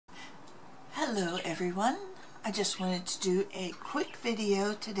Hello everyone, I just wanted to do a quick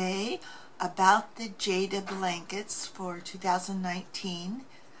video today about the Jada blankets for 2019.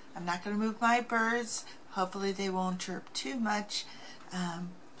 I'm not going to move my birds, hopefully they won't chirp too much,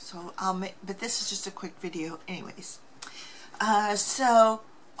 but this is just a quick video anyways. So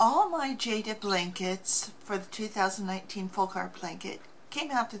all my Jada blankets for the 2019 folk art blanket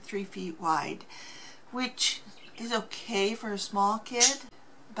came out to 3 feet wide, which is okay for a small kid,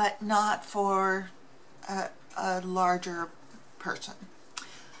 but not for a larger person.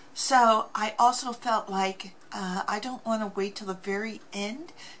 So I also felt like I don't want to wait till the very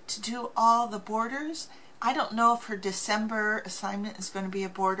end to do all the borders. I don't know if her December assignment is going to be a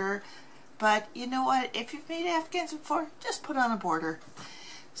border, but you know what, if you've made Afghans before, just put on a border.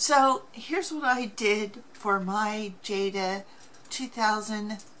 So here's what I did for my Jada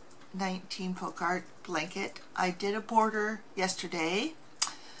 2019 folk art blanket. I did a border yesterday.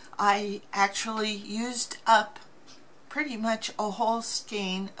 I actually used up pretty much a whole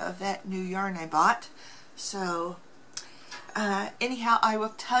skein of that new yarn I bought. So anyhow, I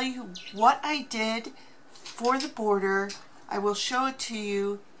will tell you what I did for the border. I will show it to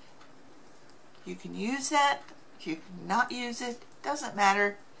you. You can use that, you can not use it, doesn't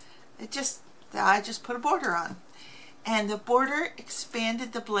matter. I just put a border on. And the border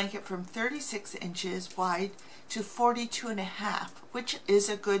expanded the blanket from 36 inches wide to 42.5, which is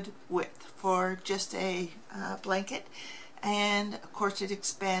a good width for just a blanket. And of course it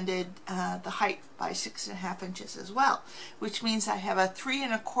expanded the height by 6.5 inches as well, which means I have a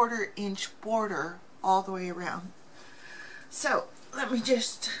 3¼ inch border all the way around. So let me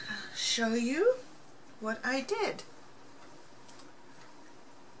just show you what I did.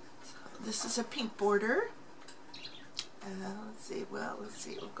 So this is a pink border. Let's see,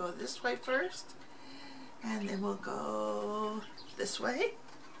 we'll go this way first, and then we'll go this way.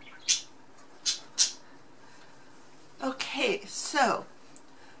 Okay, so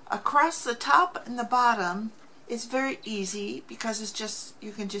across the top and the bottom is very easy because it's just,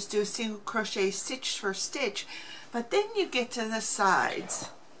 you can just do a single crochet stitch for stitch, but then you get to the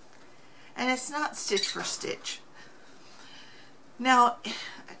sides and it's not stitch for stitch. Now,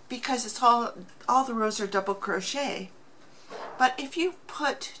 because it's all the rows are double crochet, but if you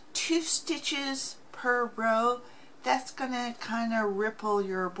put 2 stitches per row, that's going to kind of ripple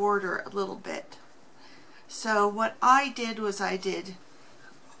your border a little bit. So what I did was I don't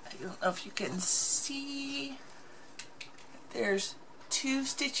know if you can see, there's 2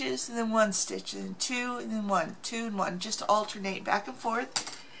 stitches and then 1 stitch and 2 and then 1, 2 and 1, just alternate back and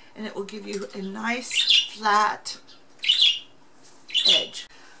forth, and it will give you a nice flat edge.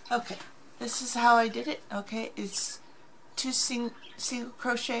 Okay, this is how I did it. Okay, it's 2 single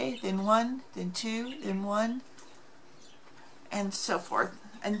crochet, then 1, then 2, then 1, and so forth.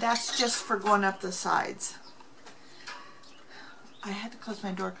 And that's just for going up the sides. I had to close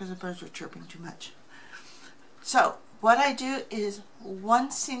my door because the birds were chirping too much. So what I do is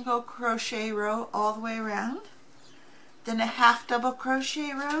 1 single crochet row all the way around, then a half double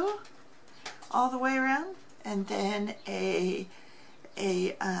crochet row all the way around, and then a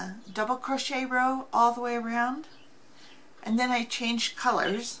double crochet row all the way around. And then I changed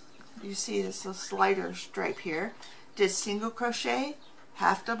colors. You see this little lighter stripe here. Did single crochet,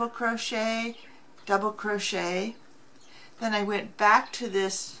 half double crochet, double crochet. Then I went back to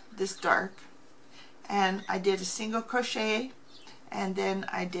this dark, and I did a single crochet, and then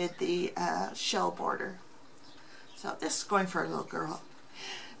I did the shell border. So this is going for a little girl.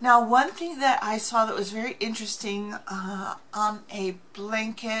 Now, one thing that I saw that was very interesting on a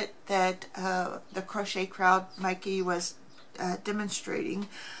blanket that the Crochet Crowd Mikey was demonstrating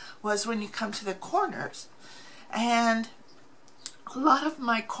was when you come to the corners. And a lot of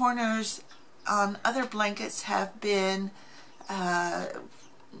my corners on other blankets have been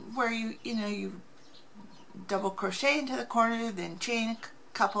where you double crochet into the corner, then chain a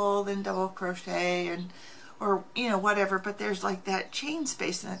couple, then double crochet, or whatever, but there's like that chain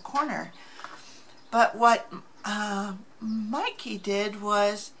space in the corner. But what Mikey did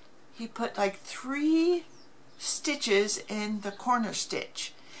was he put like 3 stitches in the corner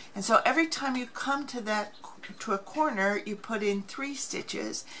stitch, and so every time you come to a corner, you put in 3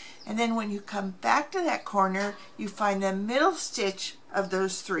 stitches, and then when you come back to that corner, you find the middle stitch of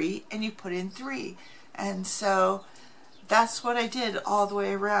those 3 and you put in 3. And so that's what I did all the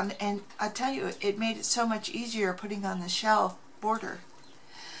way around, and I tell you, it made it so much easier putting on the shell border.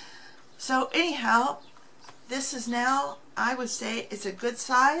 So anyhow, this is now, I would say it's a good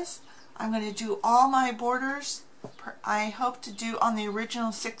size. I'm going to do all my borders. I hope to do on the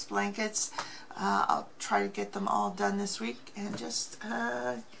original 6 blankets. I'll try to get them all done this week and just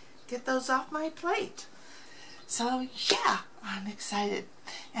get those off my plate. So yeah, I'm excited,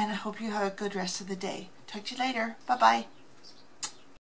 and I hope you have a good rest of the day. Talk to you later. Bye-bye.